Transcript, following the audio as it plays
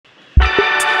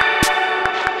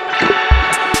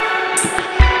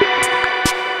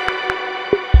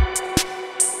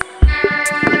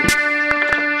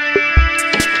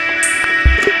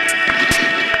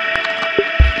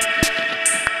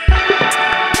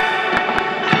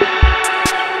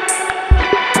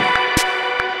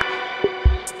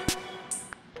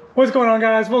What's going on,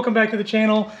 guys? Welcome back to the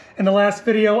channel. In the last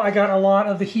video, I got a lot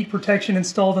of the heat protection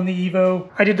installed in the Evo.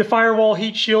 I did the firewall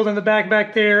heat shield in the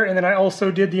back there, and then I also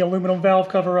did the aluminum valve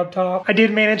cover up top. I did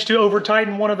manage to over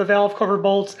tighten one of the valve cover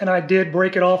bolts, and I did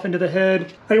break it off into the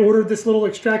head. I ordered this little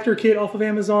extractor kit off of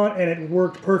Amazon, and it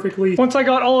worked perfectly. Once I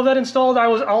got all of that installed, I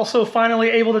was also finally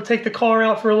able to take the car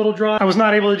out for a little drive. I was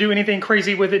not able to do anything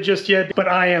crazy with it just yet, but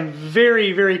I am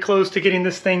very, very close to getting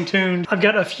this thing tuned. I've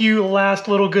got a few last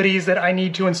little goodies that I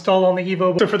need to install on the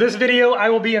Evo. So for this video, I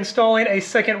will be installing a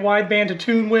second wideband to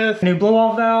tune with, a new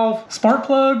blow-off valve, spark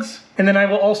plugs, and then I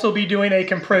will also be doing a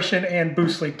compression and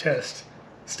boost leak test.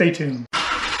 Stay tuned.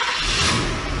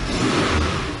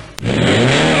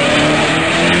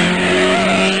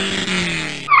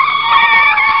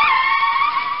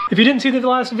 If you didn't see the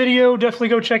last video, definitely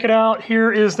go check it out. Here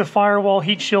is the firewall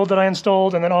heat shield that I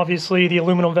installed, and then obviously the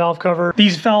aluminum valve cover.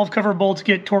 These valve cover bolts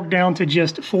get torqued down to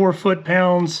just 4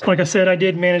 foot-pounds. Like I said, I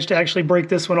did manage to actually break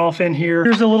this one off in here.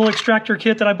 Here's the little extractor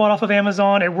kit that I bought off of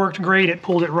Amazon. It worked great. It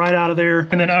pulled it right out of there.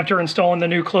 And then after installing the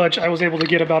new clutch, I was able to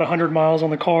get about 100 miles on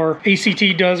the car.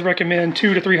 ACT does recommend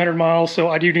 200 to 300 miles, so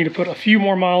I do need to put a few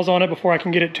more miles on it before I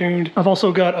can get it tuned. I've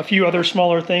also got a few other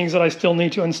smaller things that I still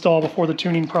need to install before the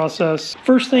tuning process.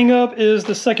 First thing up is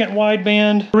the second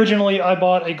wideband. Originally, I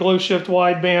bought a glow shift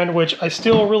wideband, which I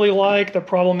still really like. The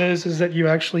problem is that you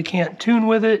actually can't tune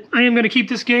with it. I am going to keep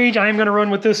this gauge. I am going to run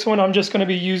with this one. I'm just going to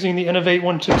be using the Innovate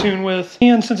one to tune with.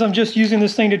 And since I'm just using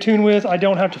this thing to tune with, I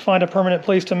don't have to find a permanent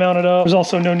place to mount it up. There's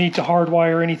also no need to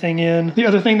hardwire anything in. The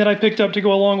other thing that I picked up to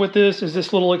go along with this is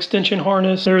this little extension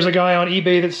harness. There's a guy on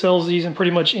eBay that sells these in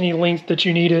pretty much any length that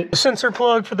you need it. The sensor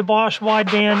plug for the Bosch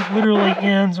wideband literally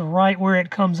ends right where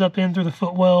it comes up in through the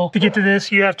footwell. To get to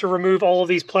this, you have to remove all of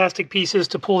these plastic pieces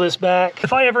to pull this back.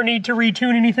 If I ever need to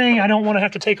retune anything, I don't want to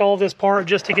have to take all of this apart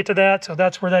just to get to that, so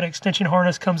that's where that extension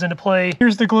harness comes into play.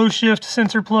 Here's the glow shift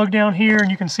sensor plug down here, and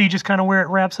you can see just kind of where it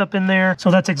wraps up in there. So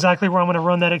that's exactly where I'm going to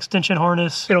run that extension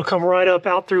harness. It'll come right up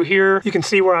out through here. You can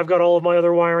see where I've got all of my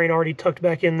other wiring already tucked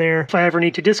back in there. If I ever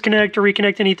need to disconnect or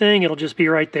reconnect anything, it'll just be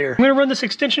right there. I'm going to run this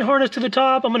extension harness to the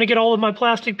top. I'm going to get all of my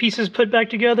plastic pieces put back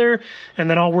together, and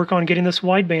then I'll work on getting this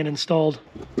wideband installed.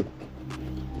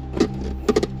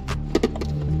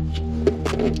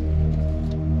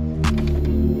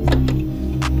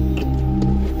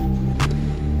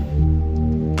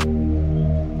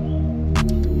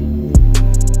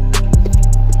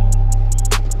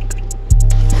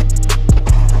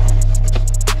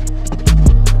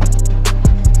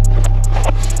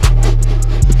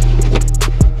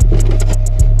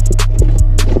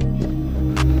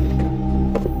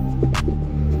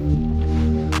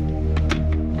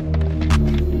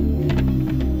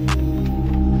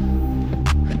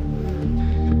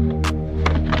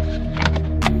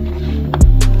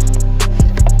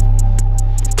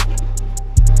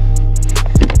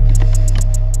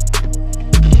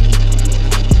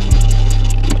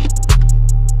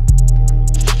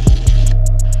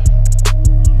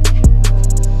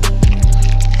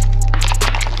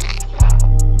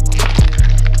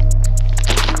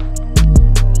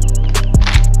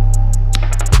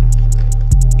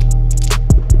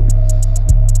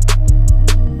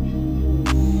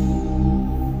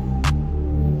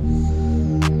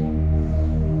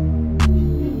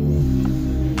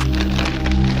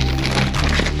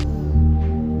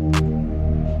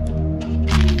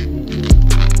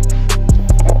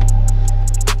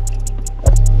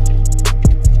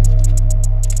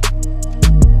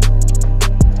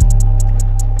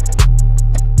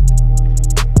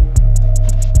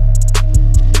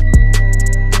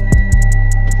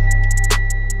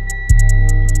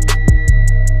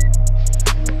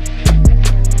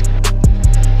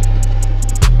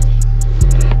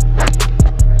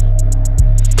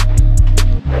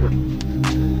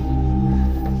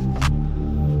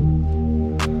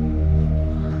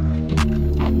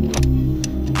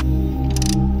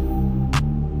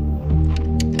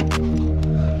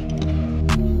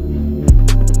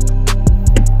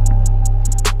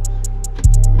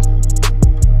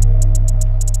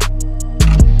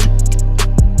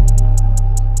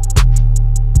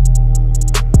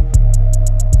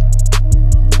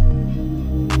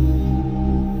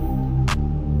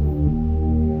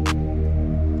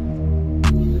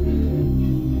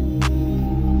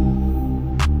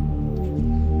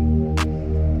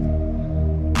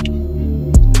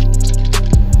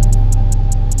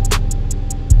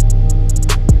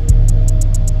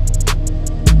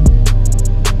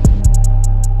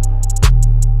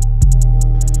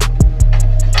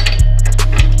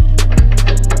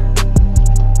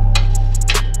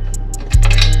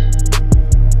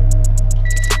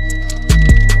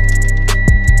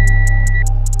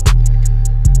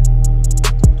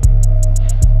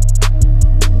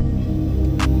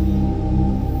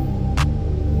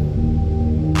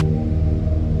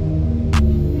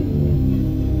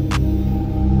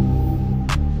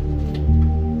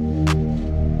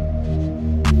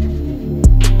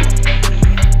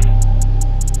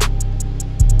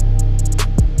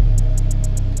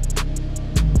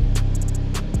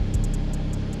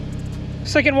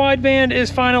 second wideband is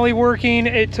finally working.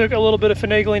 It took a little bit of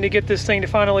finagling to get this thing to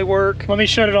finally work. Let me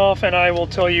shut it off and I will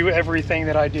tell you everything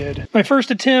that I did. My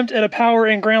first attempt at a power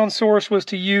and ground source was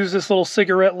to use this little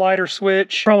cigarette lighter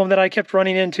switch. Problem that I kept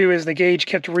running into is the gauge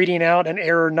kept reading out an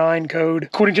error 9 code.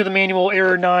 According to the manual,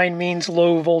 error 9 means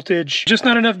low voltage. Just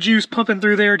not enough juice pumping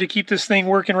through there to keep this thing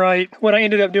working right. What I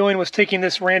ended up doing was taking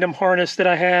this random harness that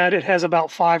I had. It has about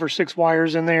 5 or 6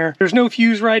 wires in there. There's no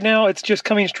fuse right now. It's just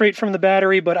coming straight from the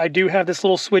battery, but I do have this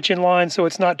little switch in line so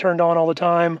it's not turned on all the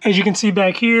time. As you can see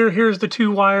back here, here's the 2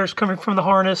 wires coming from the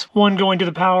harness, one going to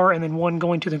the power and then one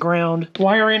going to the ground.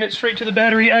 Wiring it straight to the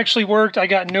battery actually worked. I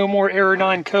got no more error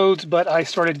 9 codes, but I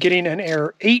started getting an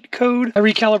error 8 code. I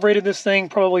recalibrated this thing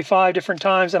probably 5 different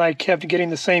times and I kept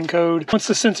getting the same code. Once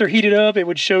the sensor heated up, it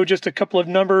would show just a couple of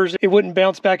numbers. It wouldn't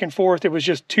bounce back and forth. It was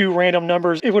just 2 random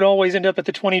numbers. It would always end up at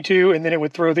the 22 and then it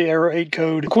would throw the error 8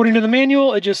 code. According to the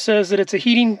manual, it just says that it's a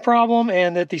heating problem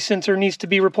and that the sensor needs to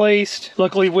be replaced.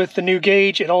 Luckily with the new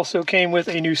gauge, it also came with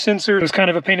a new sensor. It was kind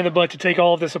of a pain in the butt to take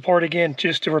all of this apart again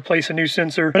just to replace a new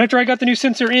sensor. But after I got the new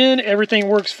sensor in, everything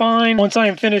works fine. Once I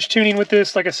am finished tuning with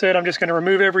this, like I said, I'm just going to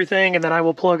remove everything and then I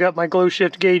will plug up my glow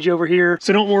shift gauge over here.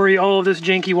 So don't worry, all of this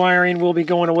janky wiring will be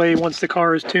going away once the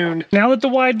car is tuned. Now that the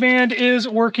wideband is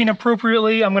working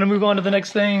appropriately, I'm going to move on to the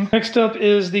next thing. Next up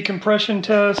is the compression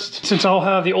test. Since I'll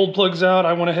have the old plugs out,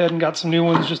 I went ahead and got some new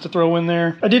ones just to throw in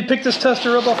there. I did pick this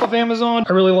tester up off of Amazon.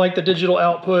 I really like the digital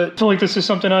output. I feel like this is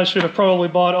something I should have probably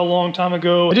bought a long time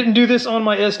ago. I didn't do this on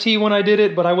my ST when I did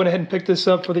it, but I went ahead and picked this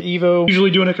up for the Evo.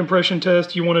 Usually doing a compression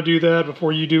test, you want to do that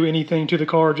before you do anything to the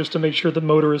car just to make sure the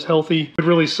motor is healthy. It would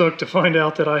really suck to find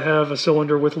out that I have a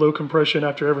cylinder with low compression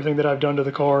after everything that I've done to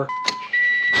the car.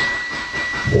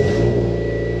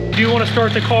 You do want to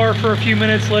start the car for a few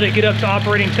minutes, let it get up to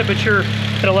operating temperature.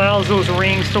 It allows those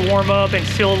rings to warm up and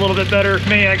seal a little bit better. You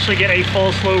may actually get a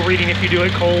false low reading if you do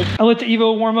it cold. I let the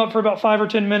Evo warm up for about 5 or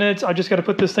 10 minutes. I just got to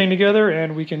put this thing together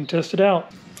and we can test it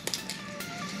out.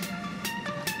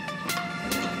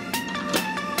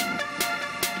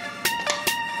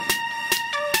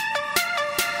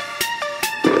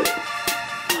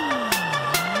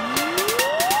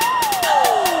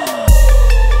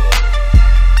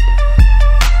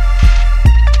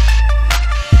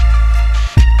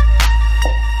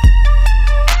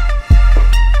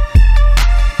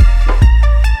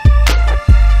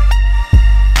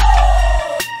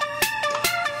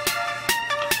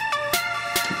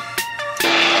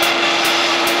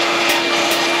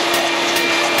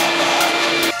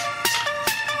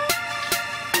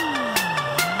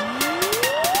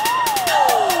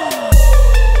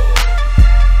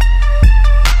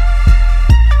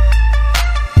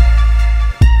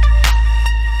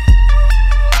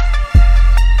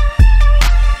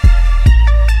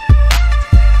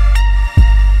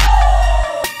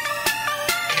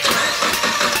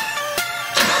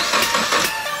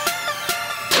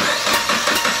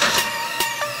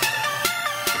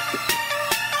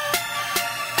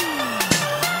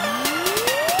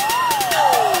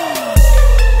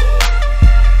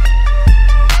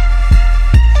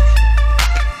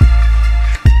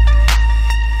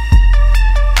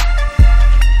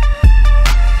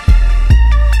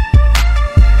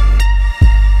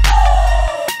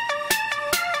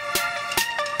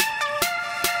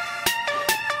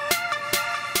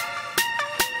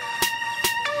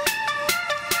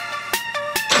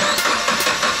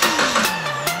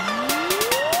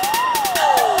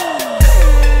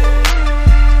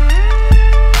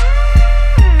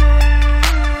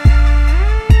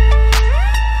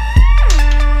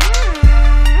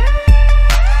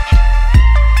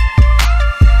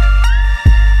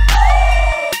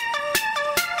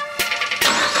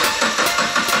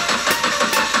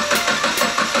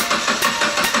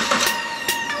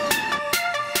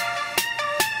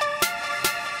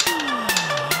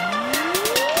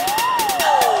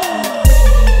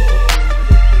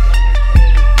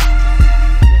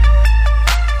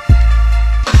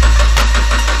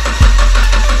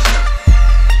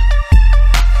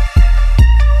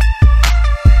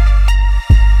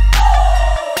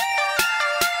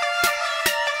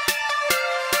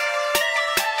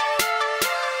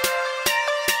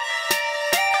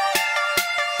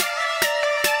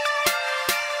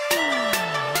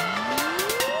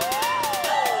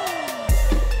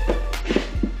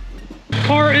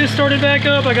 car is started back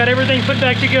up. I got everything put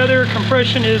back together.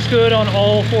 Compression is good on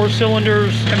all 4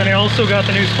 cylinders. And then I also got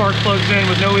the new spark plugs in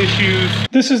with no issues.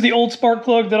 This is the old spark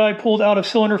plug that I pulled out of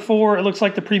cylinder 4. It looks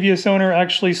like the previous owner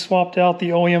actually swapped out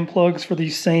the OEM plugs for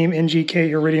these same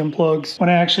NGK Iridium plugs. When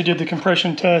I actually did the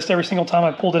compression test, every single time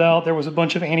I pulled it out, there was a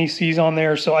bunch of anti-seize on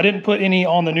there. So I didn't put any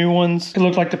on the new ones. It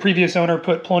looked like the previous owner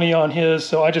put plenty on his,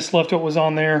 so I just left what was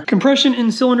on there. Compression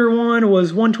in cylinder 1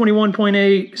 was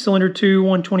 121.8, cylinder 2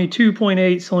 122.8,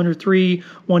 cylinder 3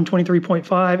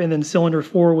 123.5, and then cylinder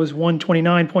 4 was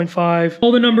 129.5.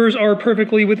 All the numbers are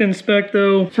perfectly within spec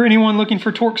though. For anyone looking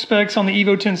for torque specs on the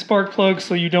Evo 10 spark plug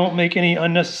so you don't make any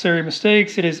unnecessary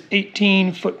mistakes, it is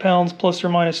 18 foot-pounds plus or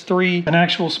minus 3. An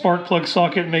actual spark plug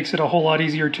socket makes it a whole lot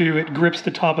easier too. It grips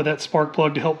the top of that spark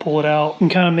plug to help pull it out and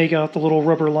kind of make out the little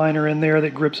rubber liner in there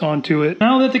that grips onto it.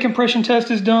 Now that the compression test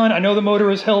is done, I know the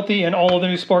motor is healthy and all of the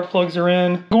new spark plugs are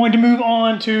in. I'm going to move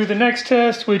on to the next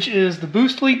test, which is the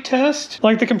boost leak test.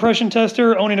 Like the compression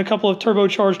tester, owning a couple of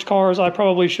turbocharged cars, I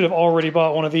probably should have already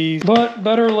bought one of these, but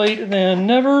better late than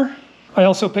never. I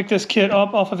also picked this kit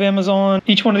up off of Amazon.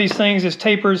 Each one of these things is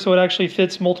tapered, so it actually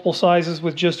fits multiple sizes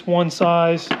with just one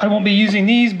size. I won't be using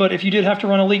these, but if you did have to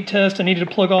run a leak test and needed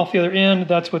to plug off the other end,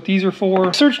 that's what these are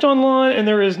for. Searched online, and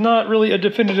there is not really a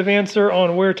definitive answer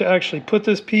on where to actually put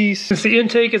this piece. Since the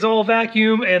intake is all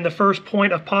vacuum and the first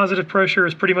point of positive pressure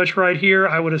is pretty much right here,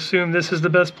 I would assume this is the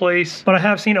best place. But I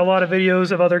have seen a lot of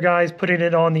videos of other guys putting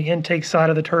it on the intake side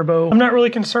of the turbo. I'm not really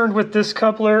concerned with this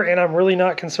coupler, and I'm really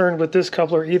not concerned with this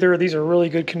coupler either. These are really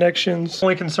good connections.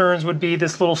 Only concerns would be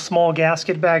this little small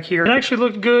gasket back here. It actually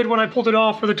looked good when I pulled it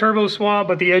off for the turbo swap,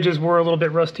 but the edges were a little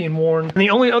bit rusty and worn. And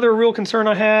the only other real concern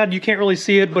I had, you can't really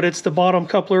see it, but it's the bottom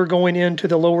coupler going into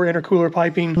the lower intercooler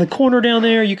piping. In the corner down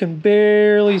there, you can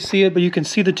barely see it, but you can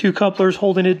see the 2 couplers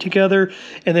holding it together.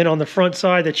 And then on the front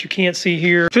side that you can't see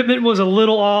here, fitment was a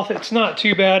little off. It's not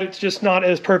too bad. It's just not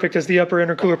as perfect as the upper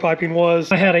intercooler piping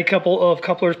was. I had a couple of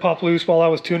couplers pop loose while I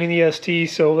was tuning the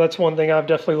ST, so that's one thing I've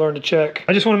definitely learned to check.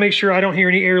 I just want to make sure I don't hear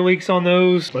any air leaks on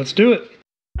those. Let's do it.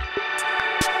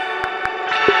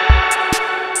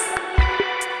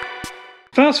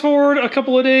 Fast forward a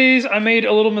couple of days, I made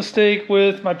a little mistake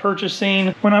with my purchasing.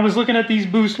 When I was looking at these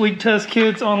boost leak test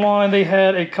kits online, they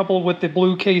had a couple with the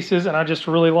blue cases and I just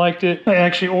really liked it. I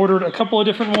actually ordered a couple of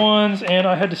different ones and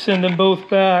I had to send them both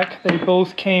back. They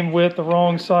both came with the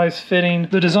wrong size fitting.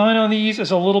 The design on these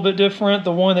is a little bit different.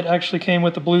 The one that actually came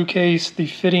with the blue case, the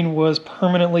fitting was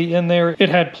permanently in there. It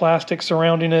had plastic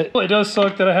surrounding it. It does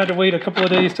suck that I had to wait a couple of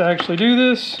days to actually do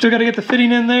this. Still got to get the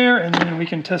fitting in there and then we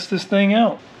can test this thing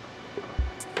out.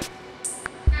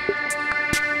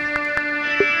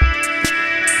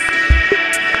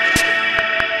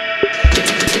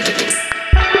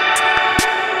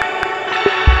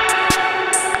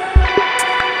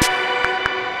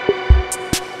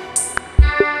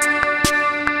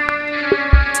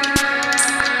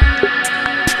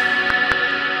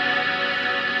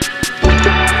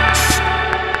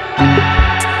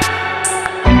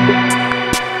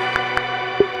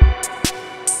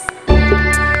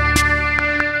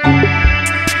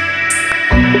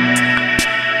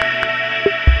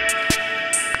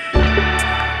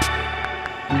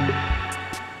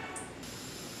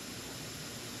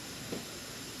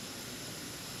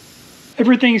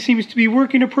 Everything seems to be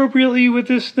working appropriately with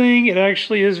this thing. It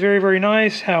actually is very, very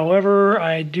nice. However,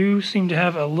 I do seem to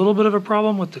have a little bit of a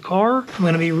problem with the car. I'm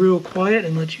going to be real quiet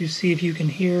and let you see if you can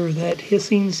hear that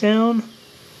hissing sound.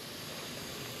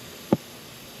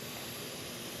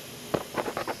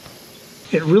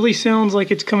 It really sounds like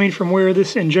it's coming from where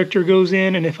this injector goes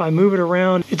in, and if I move it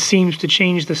around, it seems to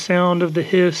change the sound of the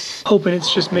hiss. Hoping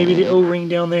it's just maybe the O-ring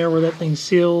down there where that thing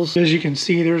seals. As you can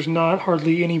see, there's not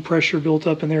hardly any pressure built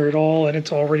up in there at all, and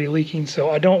it's already leaking, so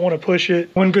I don't want to push it.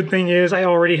 One good thing is I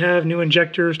already have new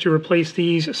injectors to replace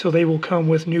these, so they will come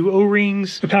with new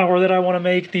O-rings. The power that I want to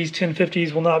make, these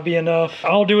 1050s will not be enough.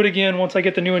 I'll do it again once I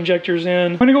get the new injectors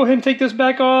in. I'm going to go ahead and take this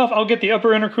back off. I'll get the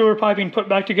upper intercooler piping put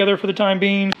back together for the time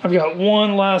being. I've got one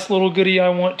last little goodie I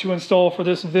want to install for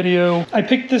this video. I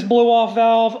picked this blow-off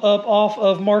valve up off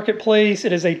of Marketplace.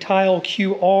 It is a Tial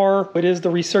QR. It is the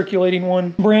recirculating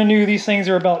one. Brand new, these things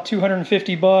are about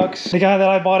 250 bucks. The guy that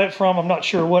I bought it from, I'm not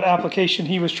sure what application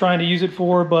he was trying to use it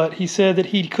for, but he said that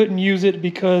he couldn't use it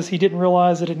because he didn't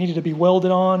realize that it needed to be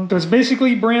welded on. So it's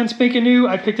basically brand spanking new.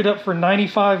 I picked it up for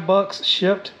 95 bucks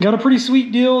shipped. Got a pretty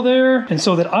sweet deal there. And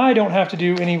so that I don't have to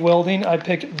do any welding, I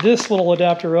picked this little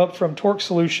adapter up from Torque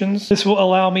Solutions. This will will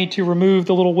allow me to remove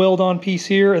the little weld-on piece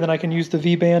here, and then I can use the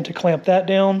V-band to clamp that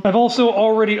down. I've also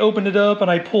already opened it up and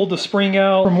I pulled the spring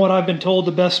out. From what I've been told,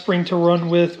 the best spring to run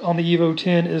with on the Evo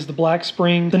 10 is the black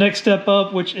spring. The next step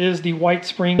up, which is the white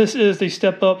spring. This is the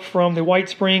step up from the white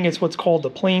spring. It's what's called the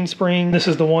plain spring. This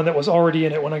is the one that was already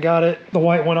in it when I got it. The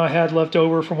white one I had left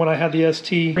over from when I had the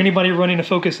ST. For anybody running a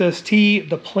Focus ST,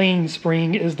 the plain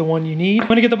spring is the one you need. I'm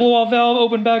gonna get the blow-off valve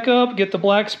open back up, get the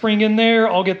black spring in there,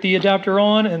 I'll get the adapter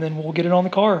on, and then we'll get it on the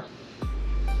car.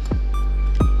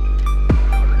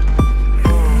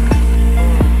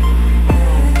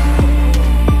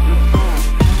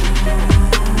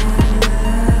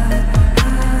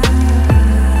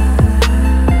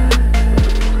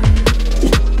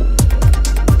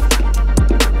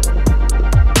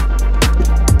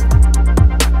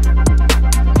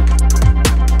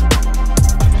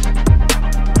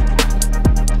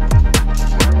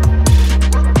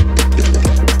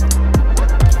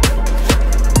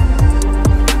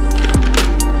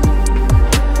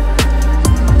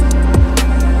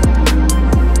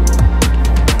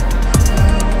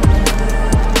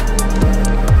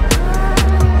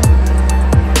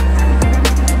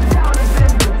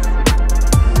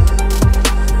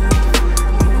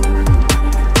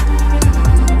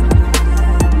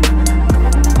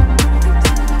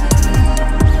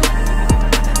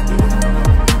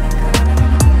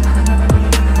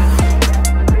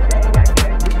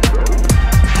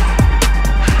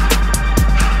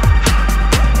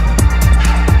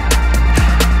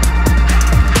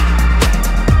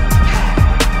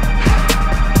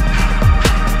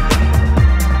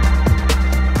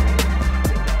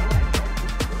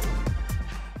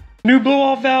 New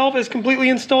blow-off valve is completely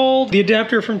installed. The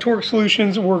adapter from Torque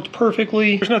Solutions worked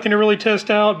perfectly. There's nothing to really test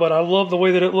out, but I love the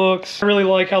way that it looks. I really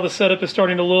like how the setup is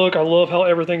starting to look. I love how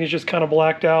everything is just kind of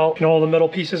blacked out. And all the metal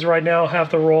pieces right now have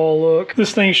the raw look.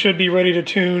 This thing should be ready to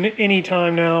tune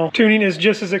anytime now. Tuning is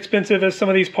just as expensive as some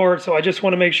of these parts, so I just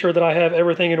want to make sure that I have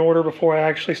everything in order before I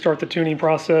actually start the tuning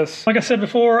process. Like I said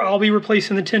before, I'll be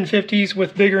replacing the 1050s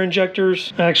with bigger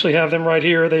injectors. I actually have them right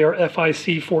here. They are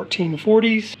FIC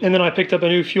 1440s. And then I picked up a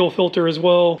new fuel filter as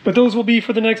well. But those will be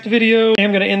for the next video.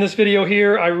 I'm going to end this video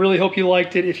here. I really hope you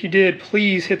liked it. If you did,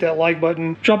 please hit that like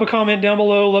button. Drop a comment down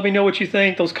below. Let me know what you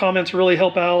think. Those comments really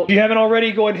help out. If you haven't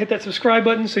already, go ahead and hit that subscribe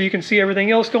button so you can see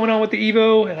everything else going on with the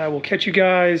Evo, and I will catch you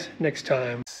guys next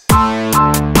time.